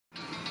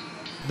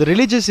The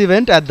religious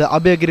event at the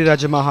Abhayagiri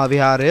Raja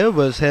Mahavihara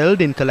was held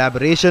in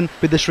collaboration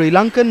with the Sri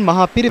Lankan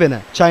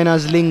Mahapirivena,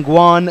 China's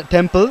Lingguan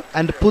Temple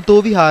and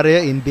Putho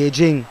Vihara in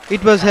Beijing.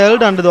 It was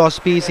held under the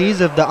auspices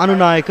of the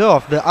Anunayaka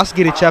of the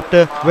Asgiri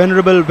chapter,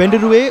 Venerable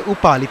Vendiruwe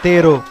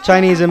Upalitero.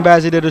 Chinese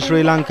Ambassador to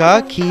Sri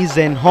Lanka, Ki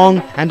Zhen Hong,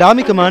 and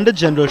Army Commander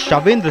General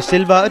Shavendra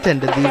Silva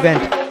attended the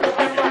event.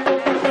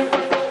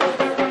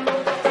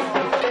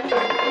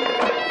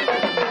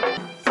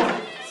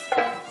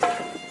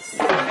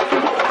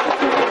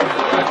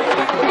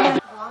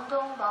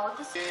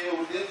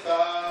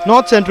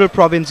 North Central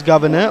Province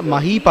Governor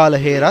Mahipala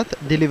Herath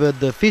delivered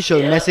the official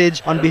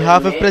message on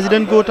behalf of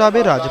President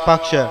Gotabaya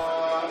Rajapaksa.